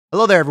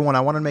Hello there everyone,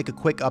 I want to make a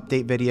quick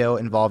update video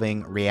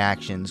involving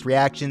reactions.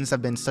 Reactions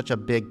have been such a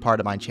big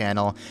part of my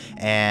channel,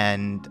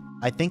 and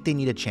I think they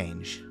need a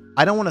change.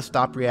 I don't want to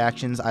stop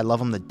reactions, I love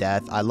them to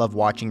death, I love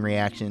watching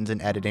reactions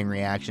and editing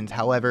reactions.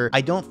 However,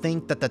 I don't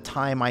think that the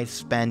time I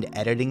spend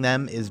editing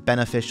them is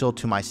beneficial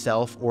to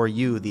myself or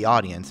you, the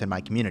audience, and my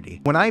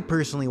community. When I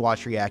personally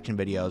watch reaction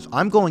videos,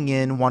 I'm going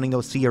in wanting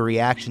to see a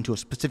reaction to a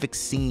specific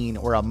scene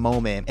or a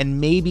moment,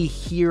 and maybe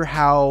hear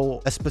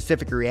how a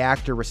specific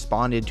reactor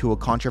responded to a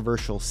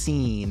controversial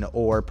scene,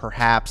 or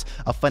perhaps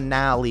a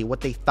finale, what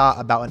they thought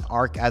about an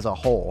arc as a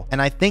whole.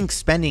 And I think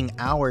spending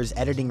hours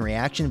editing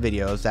reaction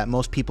videos that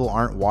most people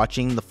aren't watching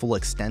the full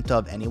extent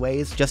of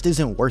anyways just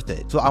isn't worth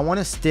it. So I want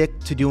to stick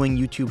to doing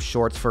YouTube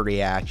shorts for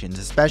reactions,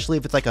 especially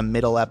if it's like a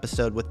middle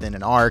episode within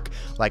an arc,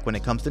 like when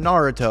it comes to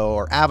Naruto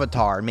or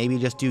Avatar. Maybe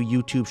just do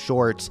YouTube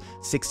shorts,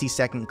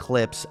 60-second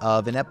clips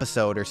of an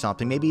episode or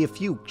something, maybe a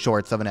few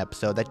shorts of an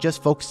episode that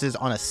just focuses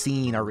on a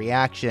scene or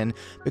reaction,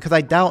 because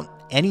I doubt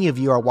any of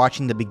you are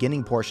watching the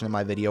beginning portion of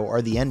my video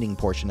or the ending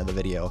portion of the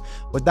video.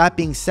 With that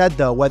being said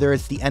though, whether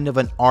it's the end of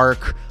an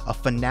arc, a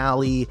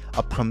finale,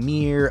 a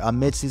premiere, a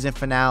mid-season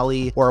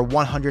finale, or a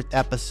 100th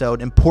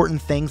episode,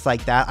 important things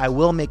like that, I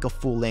will make a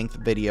full-length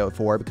video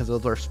for, because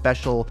those are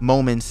special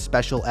moments,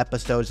 special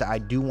episodes that I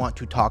do want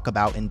to talk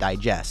about and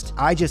digest.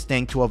 I just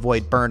think to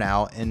avoid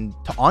burnout and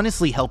to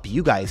honestly help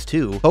you guys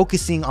too,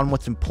 focusing on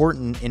what's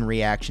important in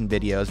reaction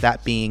videos,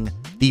 that being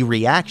the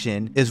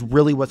reaction, is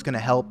really what's going to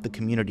help the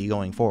community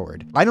going forward.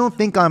 I don't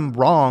think I'm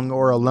wrong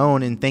or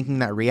alone in thinking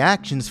that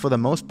reactions, for the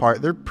most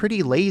part, they're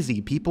pretty lazy.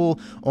 People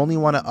only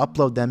want to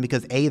upload them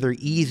because A, they're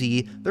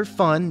easy, they're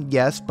fun,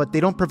 yes, but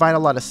they don't provide a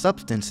lot of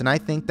substance. And I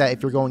think that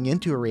if you're going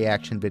into a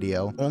reaction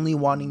video only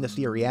wanting to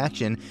see a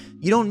reaction,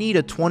 you don't need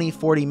a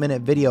 20-40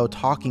 minute video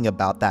talking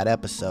about that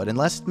episode,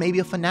 unless maybe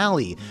a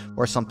finale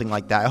or something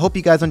like that. I hope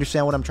you guys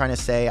understand what I'm trying to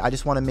say. I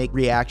just want to make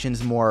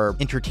reactions more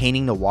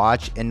entertaining to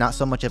watch and not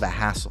so much of a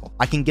hassle.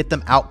 I can get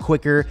them out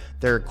quicker,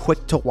 they're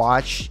quick to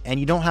watch, and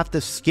you don't have to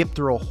skip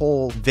through a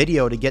whole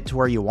video to get to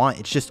where you want.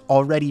 It's just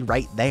already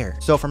right there.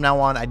 So from now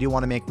on, I do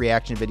want to make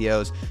reaction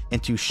videos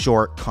into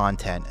short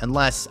content,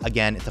 unless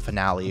again it's a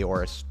finale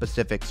or a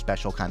specific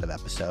special kind of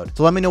episode.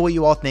 So let me know what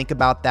you all think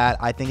about that.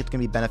 I think it's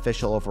gonna be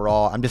beneficial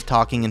overall. I'm just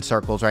talking in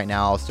circles right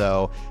now,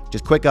 so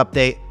just quick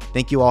update.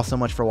 Thank you all so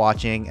much for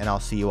watching, and I'll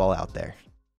see you all out there.